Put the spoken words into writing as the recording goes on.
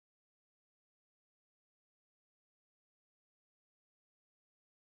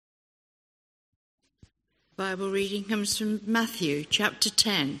Bible reading comes from Matthew chapter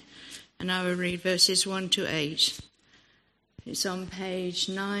 10, and I will read verses 1 to 8. It's on page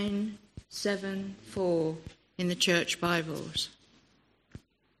 974 in the church Bibles.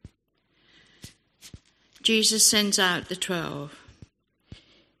 Jesus sends out the 12.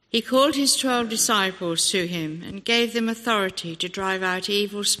 He called his 12 disciples to him and gave them authority to drive out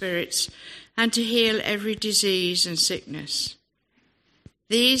evil spirits and to heal every disease and sickness.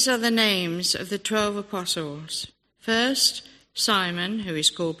 These are the names of the 12 apostles. First, Simon, who is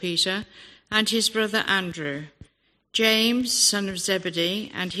called Peter, and his brother Andrew. James, son of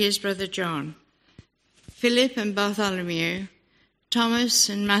Zebedee, and his brother John. Philip and Bartholomew. Thomas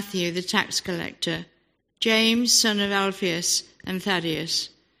and Matthew, the tax collector. James, son of Alphaeus and Thaddeus.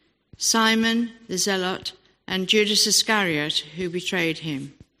 Simon the Zealot, and Judas Iscariot, who betrayed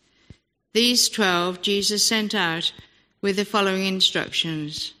him. These 12 Jesus sent out with the following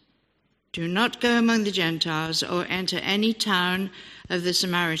instructions. Do not go among the Gentiles or enter any town of the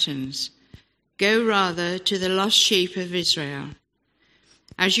Samaritans. Go rather to the lost sheep of Israel.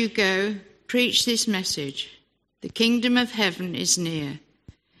 As you go, preach this message. The kingdom of heaven is near.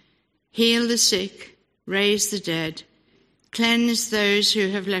 Heal the sick, raise the dead, cleanse those who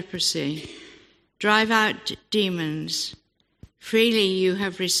have leprosy, drive out demons. Freely you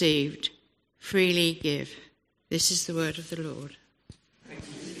have received, freely give. This is the word of the Lord.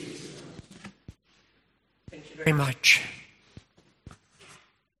 Thank you very much.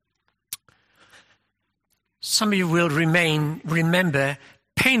 Some of you will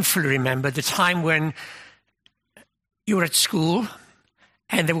painfully remember the time when you were at school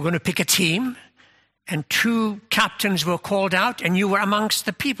and they were going to pick a team and 2 captains were called out and you were amongst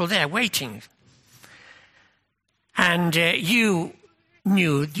the people there waiting. And you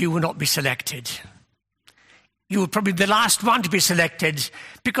knew you would not be selected. You were probably the last one to be selected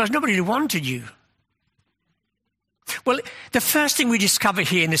because nobody wanted you. Well, the first thing we discover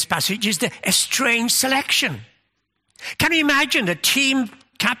here in this passage is a strange selection. Can you imagine the team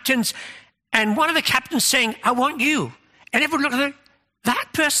captains and one of the captains saying, I want you. And everyone looked at her, that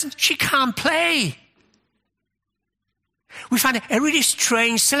person, she can't play. We find a really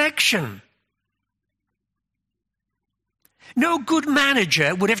strange selection. No good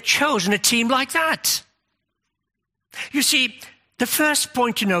manager would have chosen a team like that. You see, the first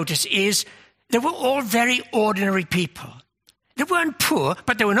point to notice is they were all very ordinary people. They weren't poor,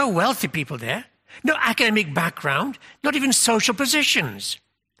 but there were no wealthy people there, no academic background, not even social positions.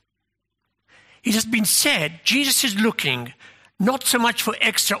 It has been said, Jesus is looking not so much for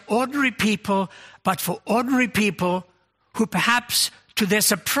extraordinary people, but for ordinary people who perhaps, to their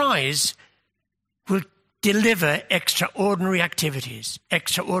surprise, will deliver extraordinary activities,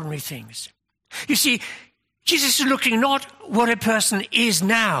 extraordinary things. You see, Jesus is looking not what a person is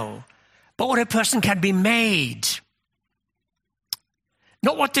now, but what a person can be made.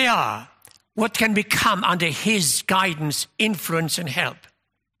 Not what they are, what can become under his guidance, influence, and help.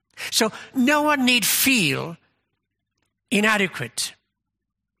 So no one need feel inadequate.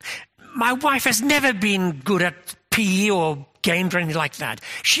 My wife has never been good at PE or games or anything like that.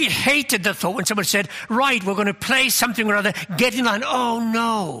 She hated the thought when someone said, right, we're going to play something or other, get in line. Oh,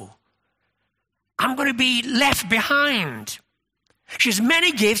 no. I'm going to be left behind. She has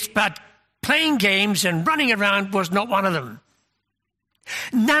many gifts, but playing games and running around was not one of them.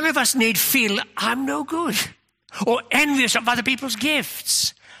 None of us need feel, I'm no good, or envious of other people's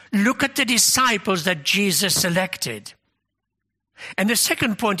gifts. Look at the disciples that Jesus selected. And the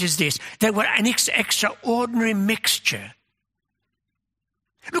second point is this, they were an extraordinary mixture.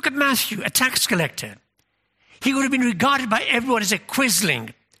 Look at Matthew, a tax collector. He would have been regarded by everyone as a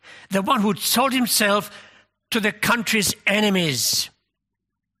quisling, the one who sold himself to the country's enemies.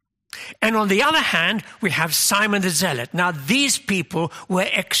 And on the other hand, we have Simon the Zealot. Now, these people were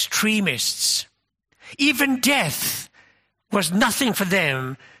extremists. Even death was nothing for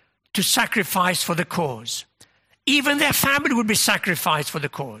them to sacrifice for the cause. Even their family would be sacrificed for the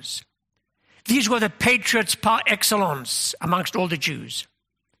cause. These were the patriots par excellence amongst all the Jews.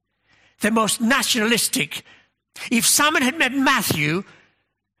 The most nationalistic. If Simon had met Matthew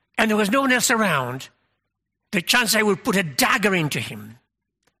and there was no one else around, the chance they would put a dagger into him.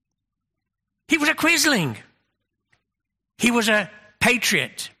 He was a quisling. He was a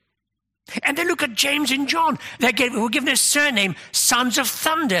patriot. And then look at James and John. They were given a surname, sons of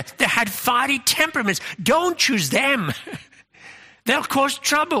thunder. They had fiery temperaments. Don't choose them. They'll cause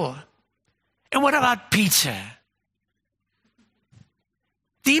trouble. And what about Peter?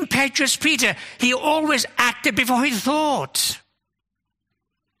 The impetuous Peter, he always acted before he thought.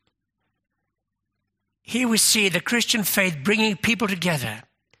 Here we see the Christian faith bringing people together.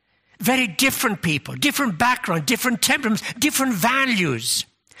 very different people, different background, different temperaments, different values,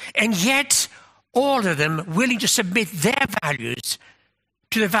 and yet all of them willing to submit their values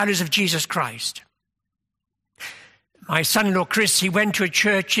to the values of Jesus Christ. My son-in-law, Chris, he went to a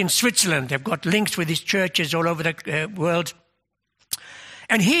church in Switzerland. They've got links with these churches all over the world.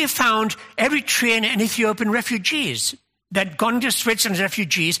 And he found Eritrean and Ethiopian refugees that had gone to Switzerland as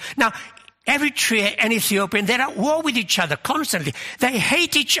refugees. Now, Eritrea and Ethiopian, they're at war with each other constantly. They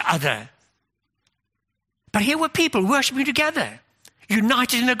hate each other. But here were people worshiping together,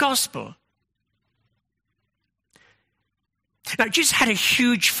 united in the gospel. Now, Jesus had a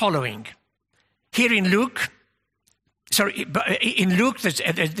huge following. Here in Luke,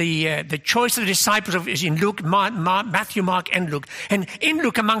 the choice of the disciples is in Luke, Matthew, Mark, and Luke. And in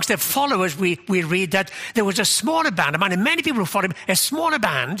Luke, amongst their followers, we read that there was a smaller band, among many people who followed him, a smaller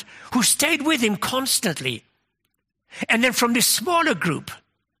band who stayed with him constantly. And then from this smaller group,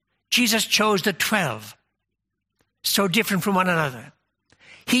 Jesus chose the 12, so different from one another.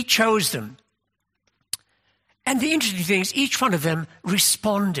 He chose them. And the interesting thing is, each one of them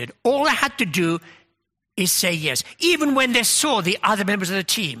responded. All they had to do is say yes, even when they saw the other members of the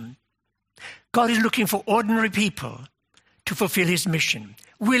team. God is looking for ordinary people to fulfill his mission,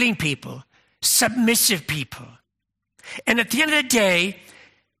 willing people, submissive people. And at the end of the day,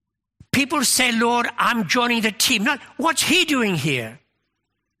 people say, Lord, I'm joining the team. Not, what's he doing here?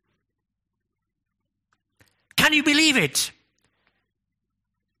 Can you believe it?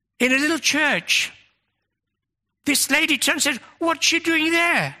 In a little church, this lady turned and said, what's she doing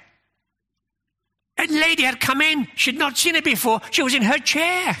there? A lady had come in. She'd not seen it before. She was in her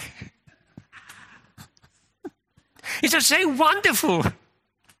chair. It's just so wonderful.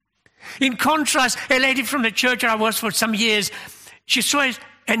 In contrast, a lady from the church I was for some years, she saw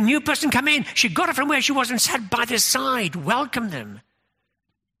a new person come in. She got up from where she was and sat by their side, welcomed them.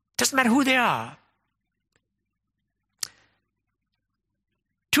 Doesn't matter who they are.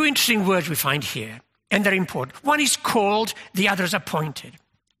 Two interesting words we find here, and they're important. One is called, the other is appointed.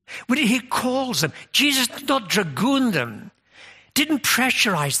 When he calls them, Jesus did not dragoon them, didn't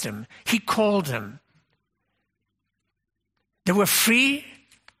pressurize them. He called them. They were free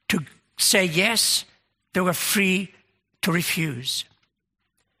to say yes. They were free to refuse.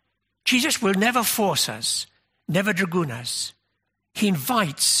 Jesus will never force us, never dragoon us. He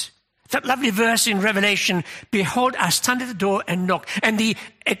invites. That lovely verse in Revelation, behold, I stand at the door and knock. And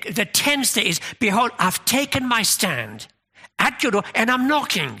the tense there is, behold, I've taken my stand at your door and I'm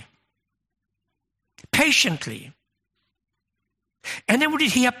knocking patiently. And then what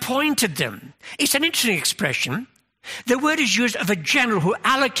did he appointed them? It's an interesting expression. The word is used of a general who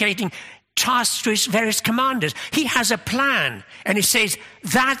allocating tasks to his various commanders. He has a plan and he says,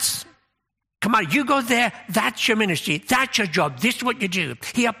 come on, you go there, that's your ministry, that's your job, this is what you do.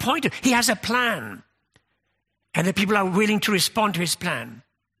 He appointed, he has a plan. And the people are willing to respond to his plan.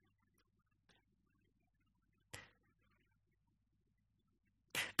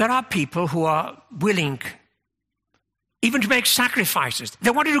 There are people who are willing even to make sacrifices.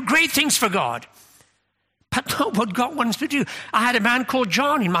 They want to do great things for God, but not what God wants to do. I had a man called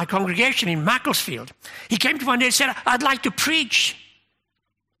John in my congregation in Macclesfield. He came to me one day and said, I'd like to preach.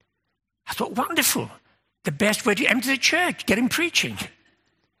 I thought, wonderful. The best way to empty the church, get him preaching.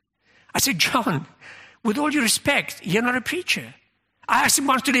 I said, John, with all due respect, you're not a preacher. I asked him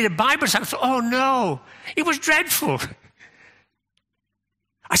once to lead a Bible study. I thought, oh no, it was dreadful.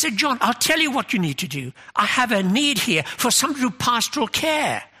 I said, John, I'll tell you what you need to do. I have a need here for someone to do pastoral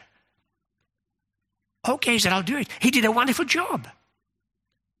care. Okay, he said, I'll do it. He did a wonderful job.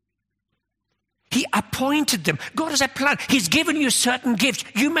 He appointed them. God has a plan. He's given you certain gifts.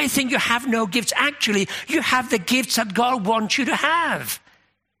 You may think you have no gifts. Actually, you have the gifts that God wants you to have.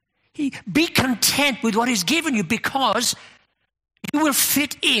 Be content with what he's given you because you will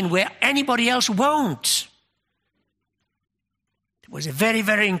fit in where anybody else won't. There was a very,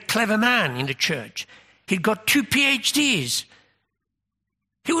 very clever man in the church. He'd got 2 PhDs.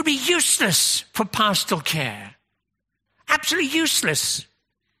 He would be useless for pastoral care. Absolutely useless.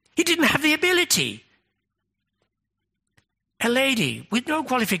 He didn't have the ability. A lady with no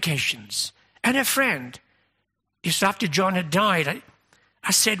qualifications and a friend. Just after John had died,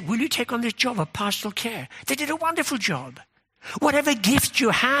 I said, will you take on this job of pastoral care? They did a wonderful job. Whatever gifts you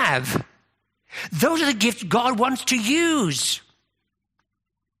have, those are the gifts God wants to use.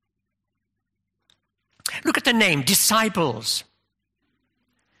 Look at the name, disciples.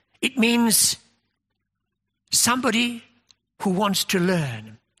 It means somebody who wants to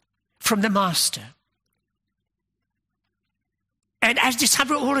learn from the master. And as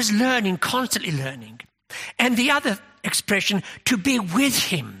disciples, we're always learning, constantly learning. And the other expression, to be with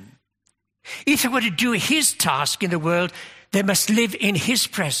him. If they were to do his task in the world, they must live in his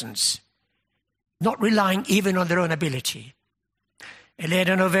presence, not relying even on their own ability. A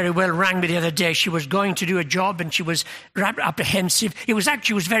lady I know very well rang me the other day. She was going to do a job and she was rather apprehensive. She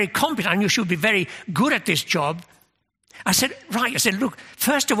was very competent. I knew she would be very good at this job. I said, look,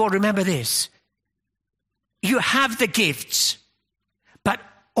 first of all, remember this. You have the gifts, but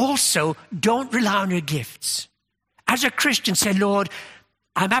also don't rely on your gifts. As a Christian, say, Lord,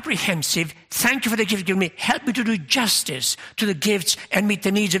 I'm apprehensive. Thank you for the gift you've given me. Help me to do justice to the gifts and meet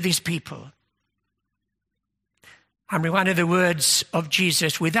the needs of these people. I'm reminded of the words of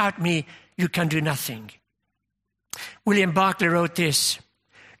Jesus, without me, you can do nothing. William Barclay wrote this,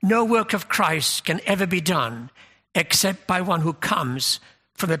 no work of Christ can ever be done except by one who comes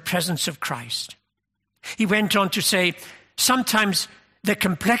from the presence of Christ. He went on to say, sometimes the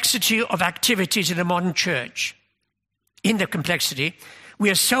complexity of activities in the modern church, in the complexity, we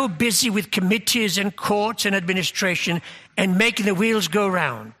are so busy with committees and courts and administration and making the wheels go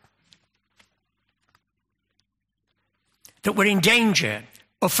round that we're in danger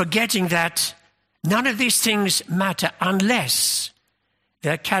of forgetting that none of these things matter unless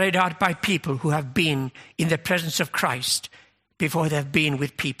they're carried out by people who have been in the presence of Christ before they've been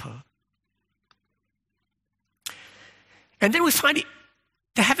with people. And then we find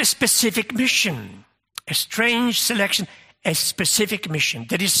they have a specific mission, a strange selection, a specific mission.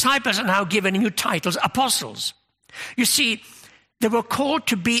 The disciples are now given new titles, apostles. You see, they were called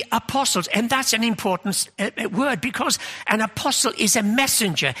to be apostles, and that's an important word because an apostle is a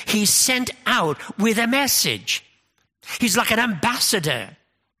messenger. He's sent out with a message. He's like an ambassador.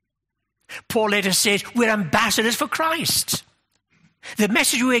 Paul later says, we're ambassadors for Christ. The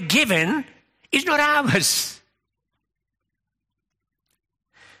message we're given is not ours.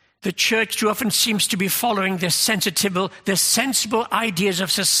 The church too often seems to be following the sensible ideas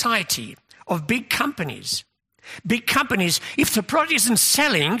of society, of big companies. Big companies, if the product isn't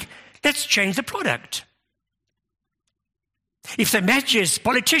selling, let's change the product. If the message is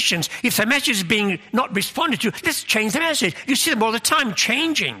politicians, if the message is being not responded to, let's change the message. You see them all the time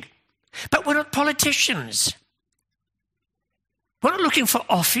changing. But we're not politicians. We're not looking for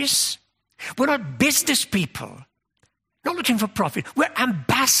office. We're not business people. Not looking for profit. We're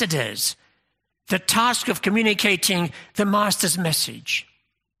ambassadors. The task of communicating the Master's message.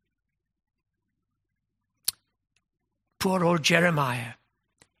 Poor old Jeremiah.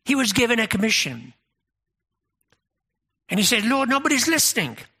 He was given a commission. And he said, Lord, nobody's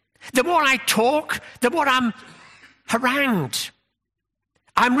listening. The more I talk, the more I'm harangued.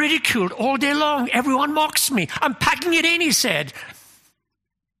 I'm ridiculed all day long. Everyone mocks me. I'm packing it in, he said.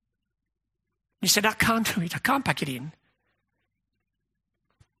 He said, I can't do it. I can't pack it in.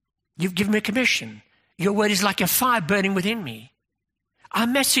 You've given me a commission. Your word is like a fire burning within me. Our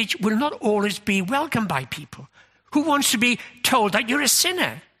message will not always be welcomed by people. Who wants to be told that you're a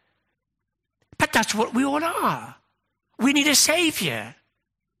sinner? But that's what we all are. We need a savior.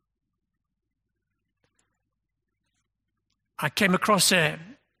 I came across what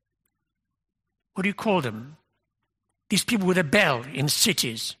do you call them? These people with a bell in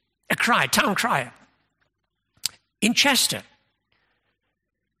cities. A crier, town crier. In Chester.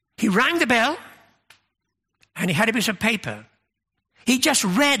 He rang the bell and he had a piece of paper. He just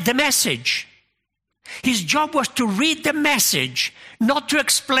read the message. His job was to read the message, not to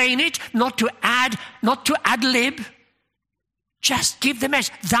explain it, not to ad-lib. Just give the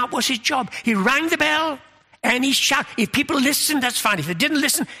message. That was his job. He rang the bell and he shouted. If people listened, that's fine. If they didn't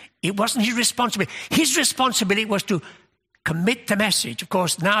listen, it wasn't his responsibility. His responsibility was to commit the message. Of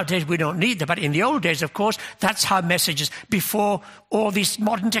course, nowadays we don't need that, but in the old days, of course, that's how messages, before all this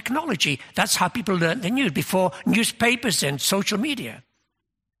modern technology, that's how people learned the news, before newspapers and social media.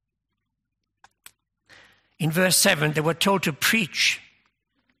 In verse 7, they were told to preach.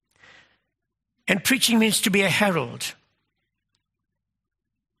 And preaching means to be a herald.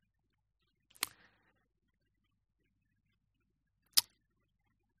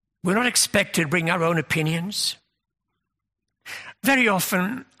 We're not expected to bring our own opinions. Very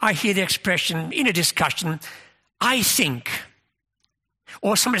often I hear the expression in a discussion, I think.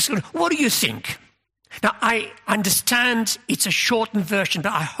 Or somebody's going, what do you think? Now, I understand it's a shortened version,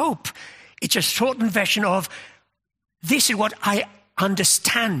 but I hope it's a shortened version of this is what I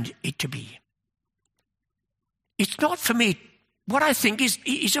understand it to be. It's not for me. What I think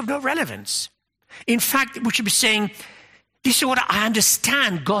is of no relevance. In fact, we should be saying, this is what I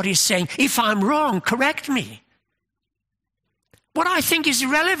understand God is saying. If I'm wrong, correct me. What I think is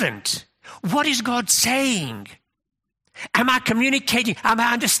irrelevant. What is God saying? Am I communicating? Am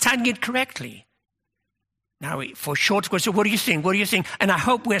I understanding it correctly? Now, for short questions, what do you think? What do you think? And I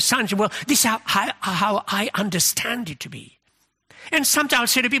hope we're saying, well, this is how I understand it to be. And sometimes I'll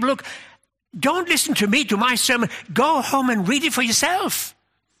say to people, look, don't listen to me, to my sermon. Go home and read it for yourself.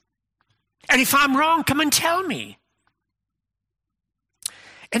 And if I'm wrong, come and tell me.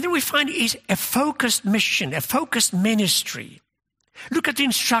 And then we find it is a focused mission, a focused ministry. Look at the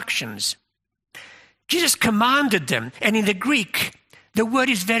instructions. Jesus commanded them, and in the Greek, the word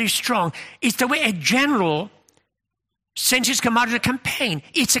is very strong. It's the way a general sends his command to a campaign.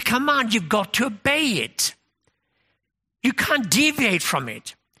 It's a command. You've got to obey it. You can't deviate from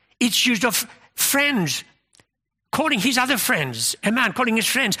it. It's used of friends calling his other friends, a man calling his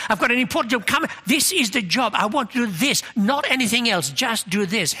friends, I've got an important job. Come, this is the job. I want to do this, not anything else. Just do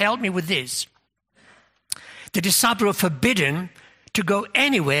this. Help me with this. The disciples were forbidden to go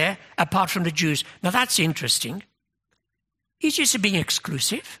anywhere apart from the Jews. Now that's interesting. Is Jesus being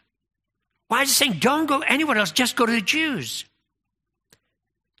exclusive? Why is he saying don't go anywhere else, just go to the Jews?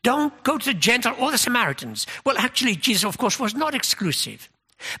 Don't go to the Gentile or the Samaritans. Well, actually, Jesus, of course, was not exclusive.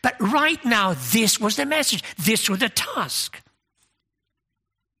 But right now, this was the message. This was the task.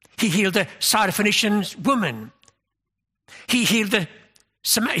 He healed the Syrophoenician woman. He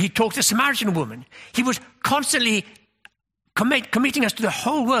talked to the Samaritan woman. He was constantly committing us to the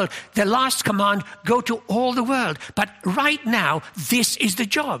whole world. The last command, go to all the world. But right now, this is the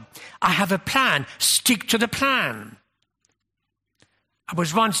job. I have a plan. Stick to the plan. I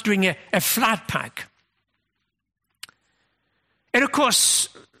was once doing a flat pack. And of course,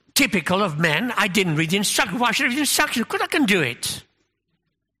 typical of men, I didn't read the instructions. Why should I read the instructions? Because I can do it.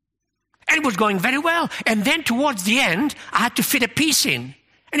 And it was going very well. And then towards the end, I had to fit a piece in.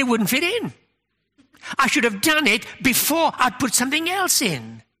 And it wouldn't fit in. I should have done it before I put something else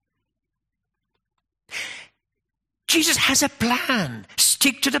in. Jesus has a plan.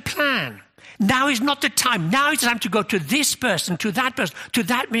 Stick to the plan. Now is not the time. Now is the time to go to this person, to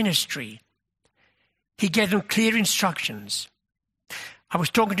that ministry. He gave them clear instructions. I was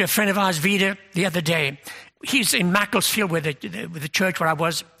talking to a friend of ours, Vida, the other day. He's in Macclesfield with the church where I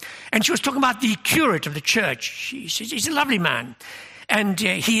was. And she was talking about the curate of the church. He's a lovely man. And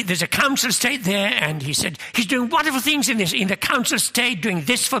there's a council estate there, and he said he's doing wonderful things in the council estate, doing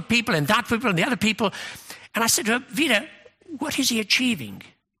this for people and that for people and the other people. And I said to her, Vida, what is he achieving?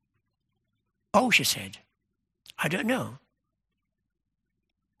 Oh, she said, I don't know.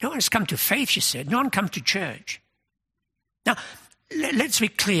 No one has come to faith, she said. No one come to church. Now, let's be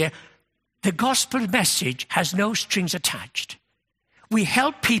clear. The gospel message has no strings attached. We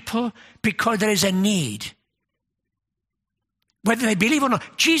help people because there is a need. Whether they believe or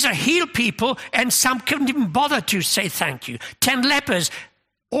not. Jesus healed people and some couldn't even bother to say thank you. 10 lepers,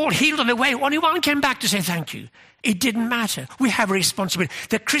 all healed on the way. Only one came back to say thank you. It didn't matter. We have a responsibility.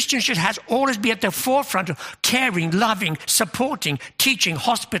 The Christian church has always been at the forefront of caring, loving, supporting, teaching,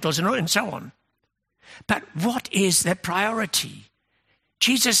 hospitals and so on. But what is the priority?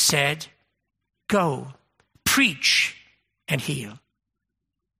 Jesus said, go, preach, and heal.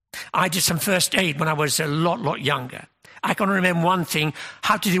 I did some first aid when I was a lot younger. I can remember one thing,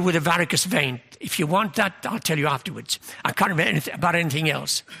 how to deal with a varicose vein. If you want that, I'll tell you afterwards. I can't remember about anything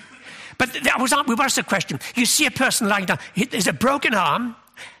else. But we asked the question. You see a person lying down. There's a broken arm.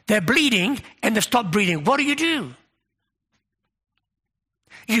 They're bleeding, and they've stopped breathing. What do?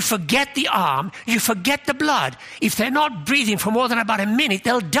 You forget the arm. You forget the blood. If they're not breathing for more than about a minute,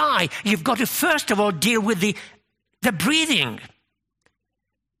 they'll die. You've got to first of all deal with the breathing.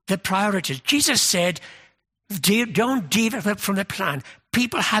 The priorities. Jesus said, don't deviate from the plan.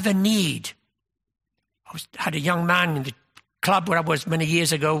 People have a need. I had a young man in the club where I was many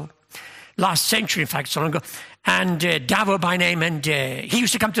years ago, last century, in fact, so long ago, and Davo by name, and he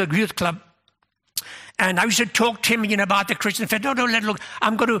used to come to the youth club, and I used to talk to him, about the Christian faith. No, look,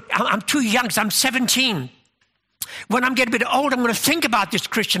 I'm too young, so I'm 17. When I'm getting a bit old, I'm going to think about this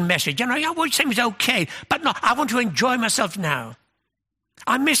Christian message. What you're saying is okay, but no, I want to enjoy myself now.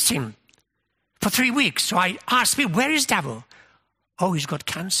 I missed him for 3 weeks, so I asked him, where is Davo? Oh, he's got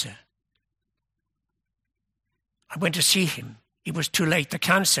cancer. I went to see him. It was too late, the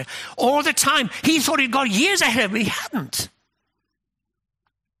cancer. All the time, he thought he'd got years ahead of me. He hadn't.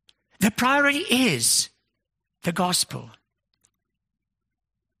 The priority is the gospel.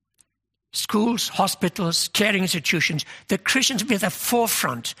 Schools, hospitals, caring institutions, the Christians be at the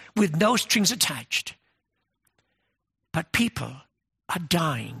forefront with no strings attached. But people are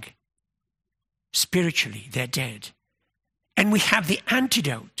dying. Spiritually, they're dead. And we have the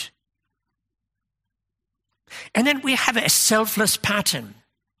antidote. And then we have a selfless pattern.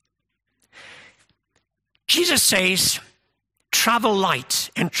 Jesus says, travel light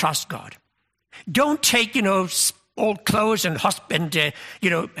and trust God. Don't take, old clothes and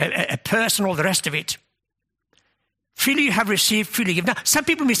a purse and all the rest of it. Freely you have received, freely give. Now, some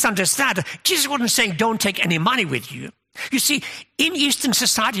people misunderstand. Jesus wasn't saying don't take any money with you. You see, in Eastern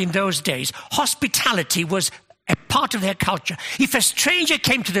society in those days, hospitality was a part of their culture. If a stranger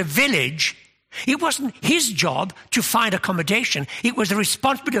came to the village, it wasn't his job to find accommodation. It was the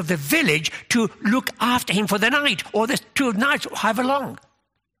responsibility of the village to look after him for the night or the 2 nights, or however long.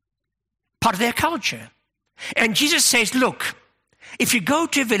 Part of their culture. And Jesus says, look, if you go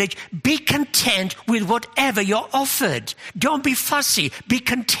to a village, be content with whatever you're offered. Don't be fussy. Be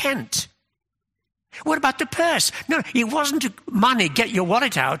content. What about the purse? No, it wasn't money, get your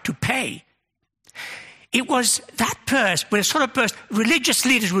wallet out to pay. It was that purse, with a sort of purse, religious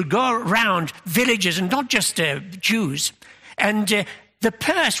leaders would go around villages, and not just Jews. And the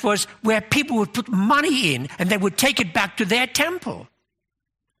purse was where people would put money in, and they would take it back to their temple.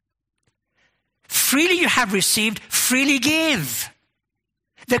 Freely you have received, freely give.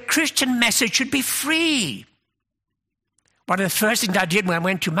 The Christian message should be free. One of the first things I did when I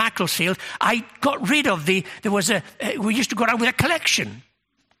went to Macclesfield, I got rid of we used to go around with a collection.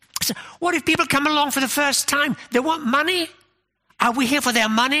 So what if people come along for the first time? They want money. Are we here for their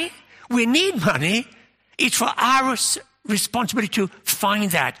money? We need money. It's for our responsibility to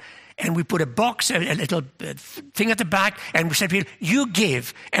find that. And we put a box, a little thing at the back, and we said to people, you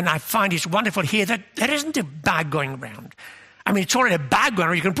give. And I find it's wonderful here that there isn't a bag going around. I mean, it's already a bag going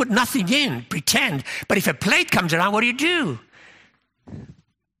around. You can put nothing in, pretend. But if a plate comes around, what do?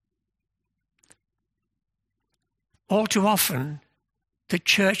 All too often, the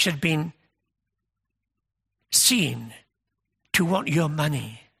church had been seen to want your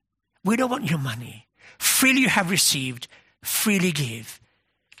money. We don't want your money. Freely you have received, freely give.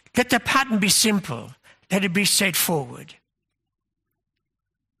 Let the pattern be simple. Let it be straightforward.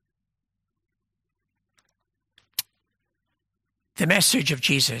 The message of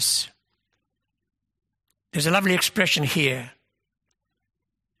Jesus. There's a lovely expression here.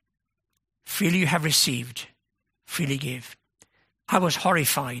 Freely you have received, freely give. I was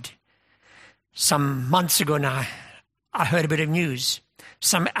horrified. Some months ago now, I heard a bit of news.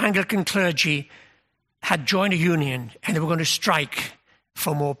 Some Anglican clergy had joined a union and they were going to strike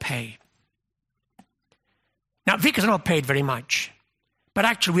for more pay. Now, vicars are not paid very much, but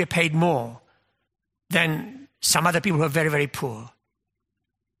actually we're paid more than some other people who are very, very poor.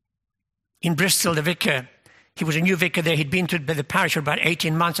 In Bristol, the vicar, he was a new vicar there. He'd been to the parish for about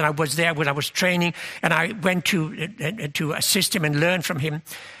 18 months, and I was there when I was training, and I went to assist him and learn from him.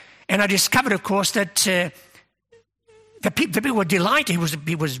 And I discovered, of course, that the people were delighted.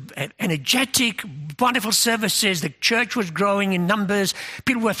 He was energetic, wonderful services. The church was growing in numbers.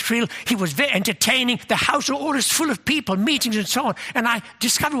 People were thrilled. He was very entertaining. The house was always full of people, meetings and so on. And I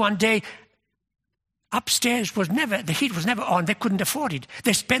discovered one day, upstairs the heat was never on. They couldn't afford it.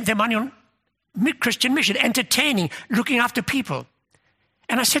 They spent their money on Christian mission, entertaining, looking after people.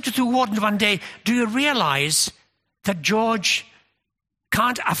 And I said to the wardens one day, do you realize that George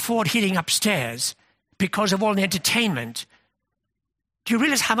can't afford heating upstairs because of all the entertainment? Do you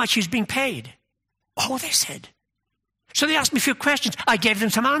realize how much he's being paid? Oh, they said. So they asked me a few questions. I gave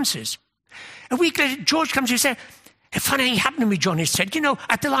them some answers. A week later, George comes and said, a funny thing happened to me, John. He said,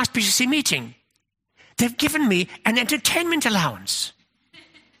 at the last PCC meeting, they've given me an entertainment allowance.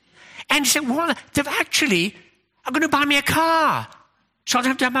 And he said, well, they've actually are going to buy me a car. So I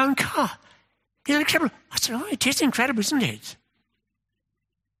don't have to have my own car. Isn't that incredible? I said, oh, it is incredible, isn't it?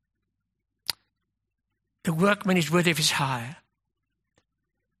 The workman is worthy of his hire.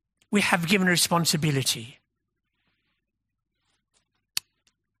 We have given a responsibility.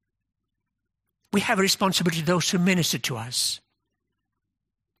 We have a responsibility to those who minister to us.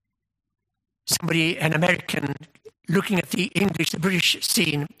 Somebody, an American, looking at the British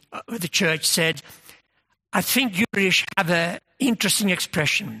scene of the church said, I think you British have an interesting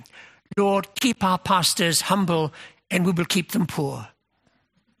expression. Lord, keep our pastors humble and we will keep them poor.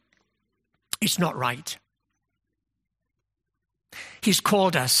 It's not right. He's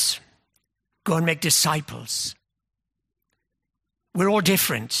called us, go and make disciples. We're all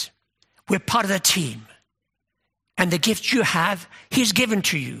different. We're part of the team. And the gifts you have, he's given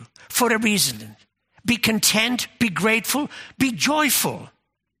to you for a reason. Be content, be grateful, be joyful.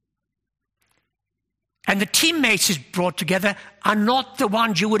 And the teammates he's brought together are not the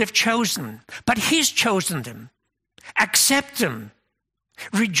ones you would have chosen, but he's chosen them. Accept them.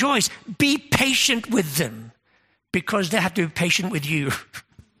 Rejoice. Be patient with them because they have to be patient with you.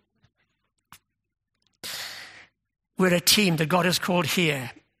 We're a team that God has called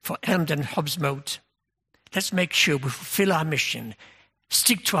here for Elmdon Hobbs Moat. Let's make sure we fulfill our mission,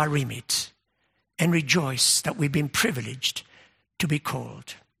 stick to our remit. and rejoice that we've been privileged to be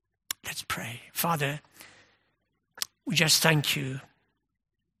called. Let's pray. Father, we just thank you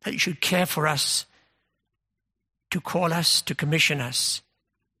that you should care for us, to call us, to commission us.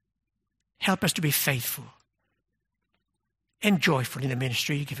 Help us to be faithful and joyful in the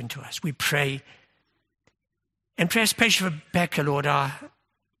ministry you've given to us. We pray, and pray especially for Becca, Lord, our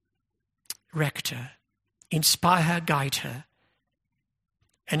rector. Inspire her, guide her,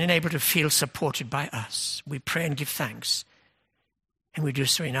 and enable her to feel supported by us. We pray and give thanks, and we do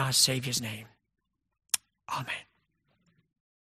so in our Saviour's name. Amen.